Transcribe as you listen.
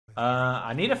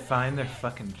I need to find their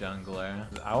fucking jungler.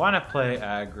 I want to play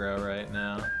aggro right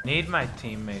now. Need my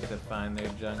teammate to find their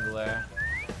jungler.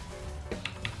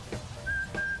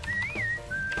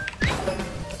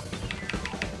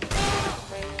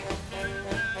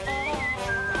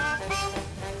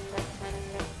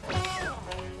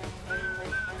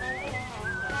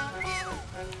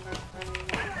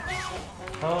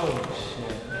 Oh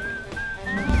shit.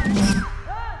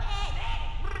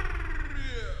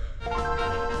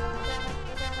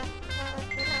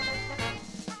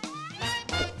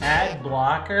 Ad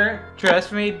blocker?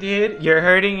 Trust me, dude, you're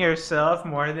hurting yourself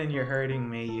more than you're hurting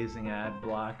me using ad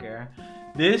blocker.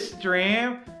 This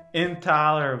stream,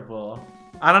 intolerable.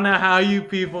 I don't know how you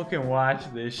people can watch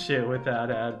this shit without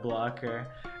ad blocker.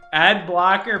 Ad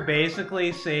blocker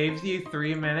basically saves you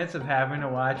 3 minutes of having to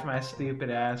watch my stupid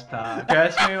ass talk.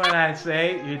 Trust me when I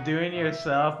say you're doing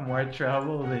yourself more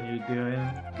trouble than you're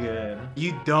doing good.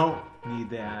 You don't need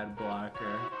the ad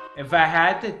blocker. If I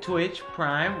had to Twitch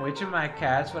Prime, which of my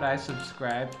cats would I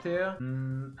subscribe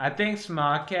to? I think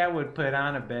Small Cat would put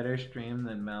on a better stream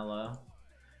than Mello.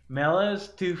 Mello's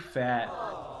too fat.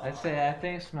 I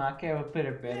think Small Cat would put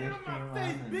a better stream on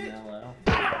than Mello.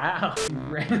 Ow! You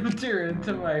rammed her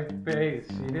into my face.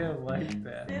 She didn't like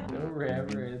that. Don't ram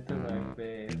her into my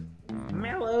face.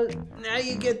 Mello, now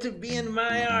you get to be in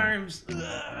my arms.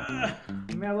 Ugh.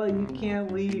 Mello, you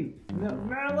can't leave. No,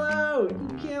 Mello,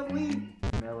 you can't leave.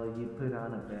 Mello, you put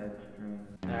on a bad stream.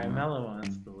 Alright, Mello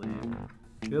wants to leave.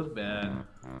 Feels bad.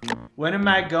 When am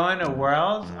I going to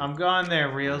Worlds? I'm going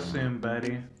there real soon,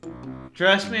 buddy.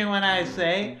 Trust me when I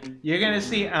say, you're gonna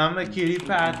see Imaqtpie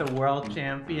at the World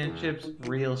Championships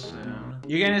real soon.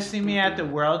 You're gonna see me at the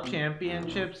World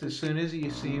Championships as soon as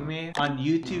you see me on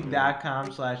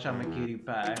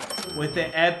youtube.com/Imaqtpie with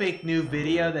the epic new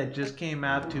video that just came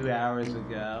out 2 hours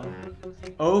ago.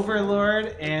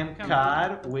 Overlord and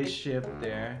COD was shipped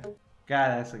there.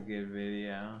 God, that's a good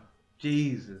video.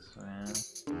 Jesus, man.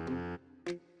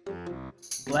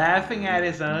 Laughing at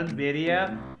his own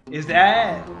video? Is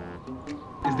that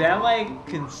like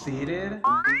conceited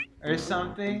or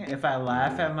something? If I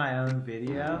laugh at my own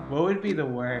video? What would be the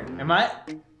word?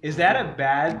 Is that a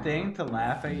bad thing to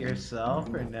laugh at yourself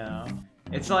or no?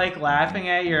 It's like laughing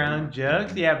at your own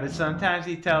jokes? Yeah, but sometimes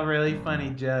you tell really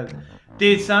funny jokes.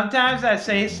 Dude, sometimes I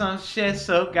say some shit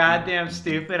so goddamn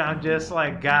stupid, I'm just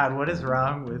like, God, what is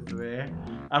wrong with me?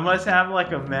 I must have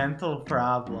like a mental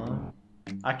problem.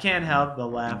 I can't help but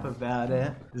laugh about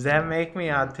it. Does that make me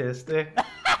autistic?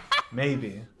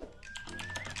 Maybe.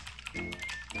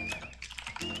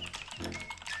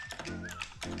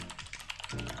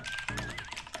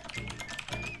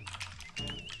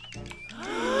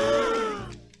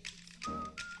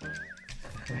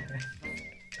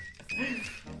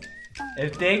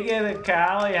 If they get a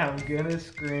collie, I'm gonna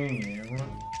scream.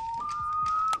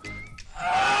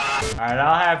 Alright,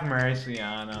 I'll have mercy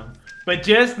on him. But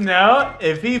just know,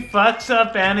 if he fucks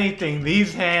up anything,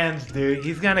 these hands, dude,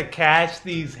 he's gonna catch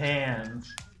these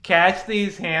hands. Catch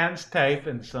these hands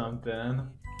typing something.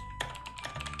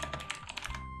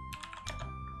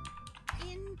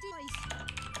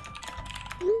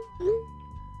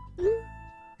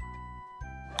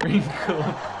 Wrinkle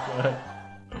foot.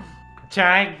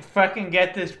 Trying to fucking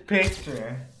get this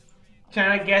picture.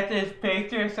 Trying to get this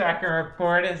picture so I can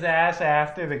report his ass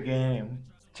after the game.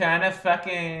 Trying to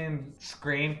fucking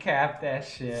screen cap that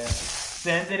shit.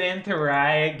 Send it into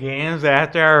Riot Games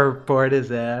after I report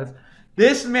his ass.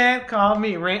 This man called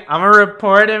me I'm gonna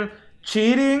report him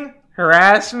cheating,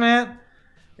 harassment,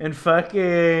 and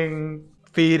fucking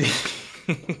feeding.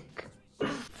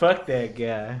 Fuck that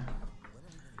guy.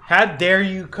 How dare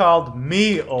you called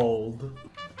me old?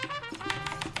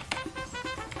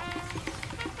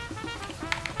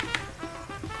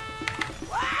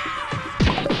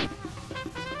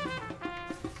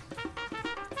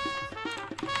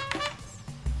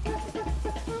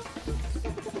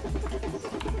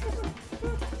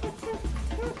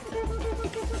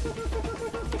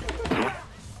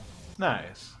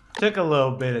 Nice. Took a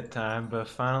little bit of time, but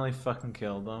finally fucking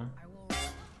killed him.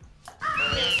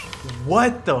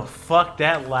 What the fuck?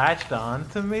 That latched on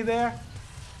to me there?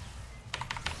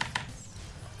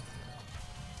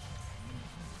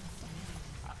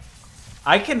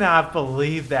 I cannot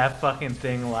believe that fucking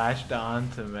thing latched on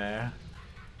to me.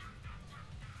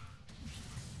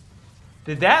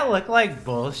 Did that look like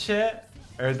bullshit?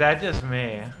 Or is that just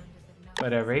me?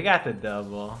 Whatever, he got the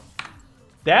double.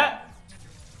 That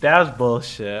was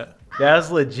bullshit. That was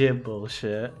legit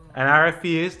bullshit. And I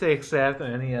refuse to accept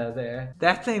any other.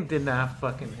 That thing did not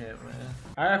fucking hit me.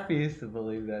 I refuse to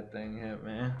believe that thing hit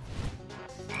me.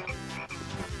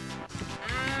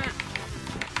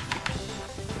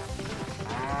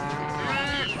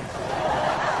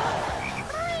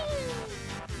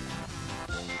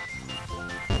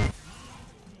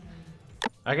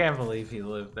 I can't believe he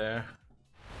lived there.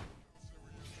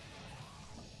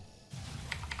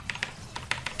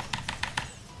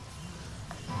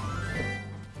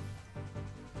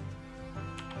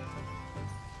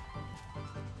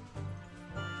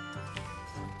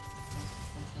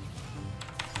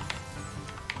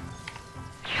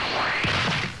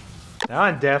 That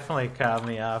one definitely caught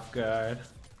me off guard.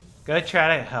 Go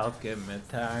try to help get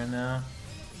mid-tower now.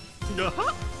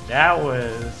 That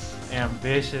was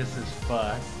ambitious as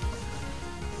fuck.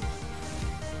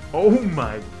 Oh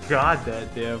my god,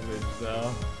 that damage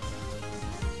though.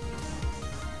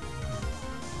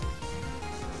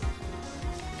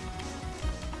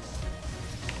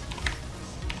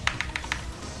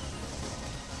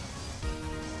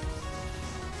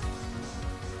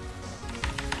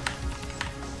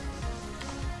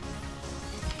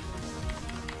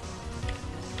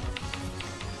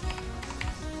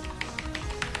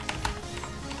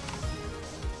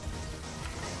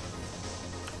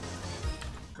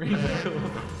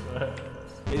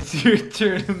 It's your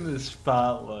turn in the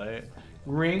spotlight.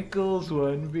 Wrinkles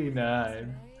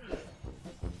 1v9.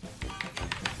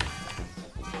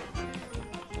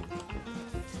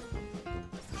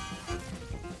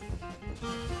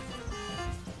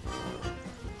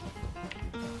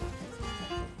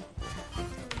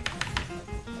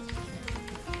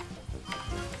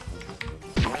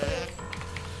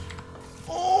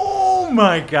 Oh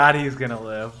my god, he's gonna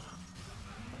live.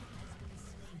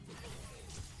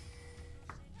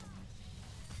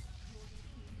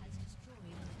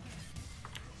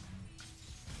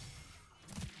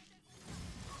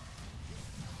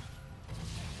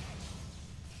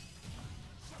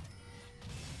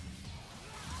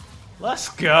 Let's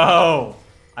go!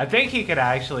 I think he could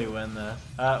actually win this.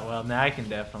 Well, now I can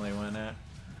definitely win it.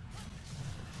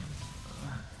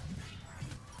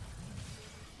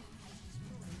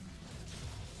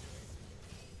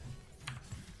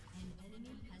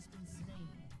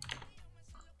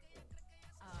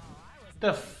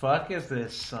 The fuck is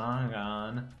this song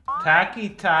on? Taki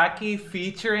Taki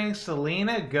featuring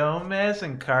Selena Gomez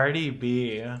and Cardi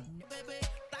B.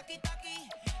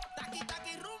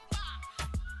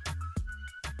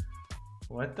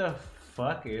 What the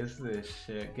fuck is this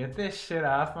shit? Get this shit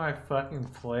off my fucking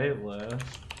playlist.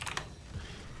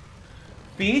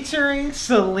 Featuring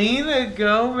Selena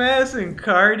Gomez and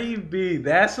Cardi B.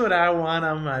 That's what I want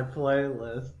on my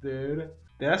playlist, dude.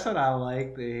 That's what I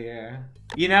like to hear.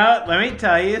 You know, let me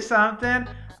tell you something.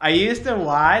 I used to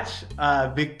watch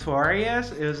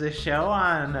Victorious. It was a show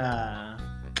on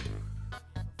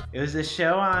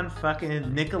fucking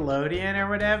Nickelodeon or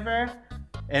whatever.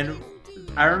 And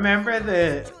I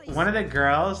remember one of the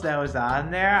girls that was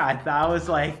on there, I thought was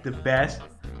like the best.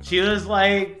 She was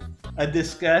like a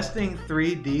disgusting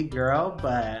 3D girl,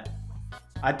 but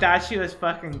I thought she was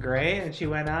fucking great, and she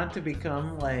went on to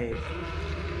become like...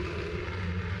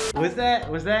 Was that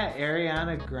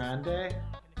Ariana Grande?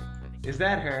 Is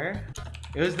that her?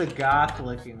 It was the goth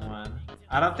looking one.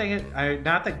 I don't think it,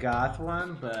 not the goth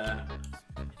one, but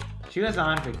she was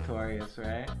on Victorious,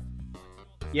 right?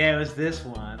 Yeah, it was this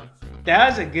one. That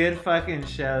was a good fucking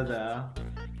show though.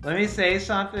 Let me say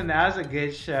something, that was a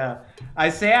good show. I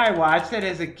say I watched it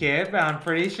as a kid, but I'm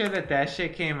pretty sure that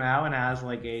shit came out when I was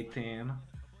like 18.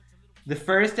 The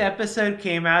first episode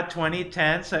came out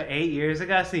 2010, so 8 years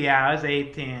ago, so yeah, I was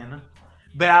 18.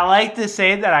 But I like to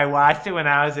say that I watched it when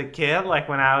I was a kid, like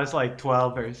when I was like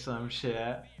 12 or some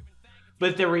shit.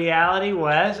 But the reality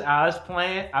was, I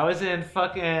was in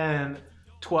fucking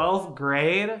 12th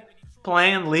grade,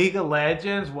 playing League of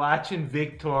Legends, watching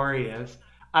Victorious.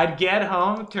 I'd get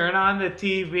home, turn on the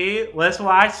TV, let's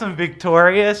watch some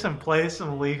Victorious and play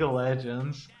some League of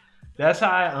Legends. That's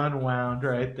how I unwound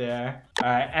right there.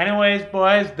 Alright, anyways,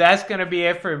 boys, that's gonna be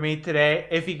it for me today.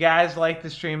 If you guys like the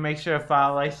stream, make sure to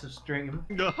follow, like, subscribe.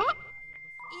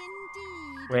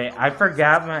 Wait, I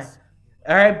forgot my...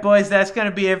 Alright, boys, that's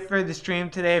gonna be it for the stream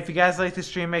today. If you guys like the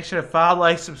stream, make sure to follow,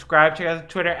 like, subscribe. Check out the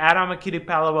Twitter at Imaqtpie.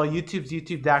 Well, YouTube's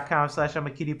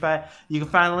youtube.com/Imaqtpie. You can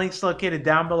find links located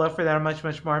down below for that and much,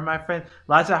 much more, my friend.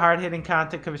 Lots of hard-hitting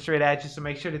content coming straight at you, so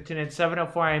make sure to tune in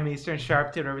 7:04 a.m. Eastern,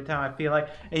 sharp to it every time I feel like.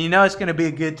 And you know it's gonna be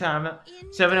a good time.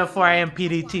 7:04 a.m.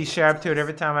 PDT, sharp to it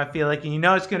every time I feel like. And you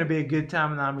know it's gonna be a good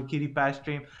time on the Imaqtpie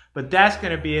stream. But that's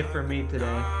gonna be it for me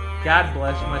today. God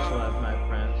bless, much love, my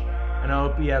friends. And I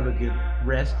hope you have a good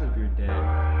rest of your day.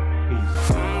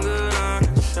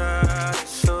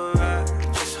 Peace.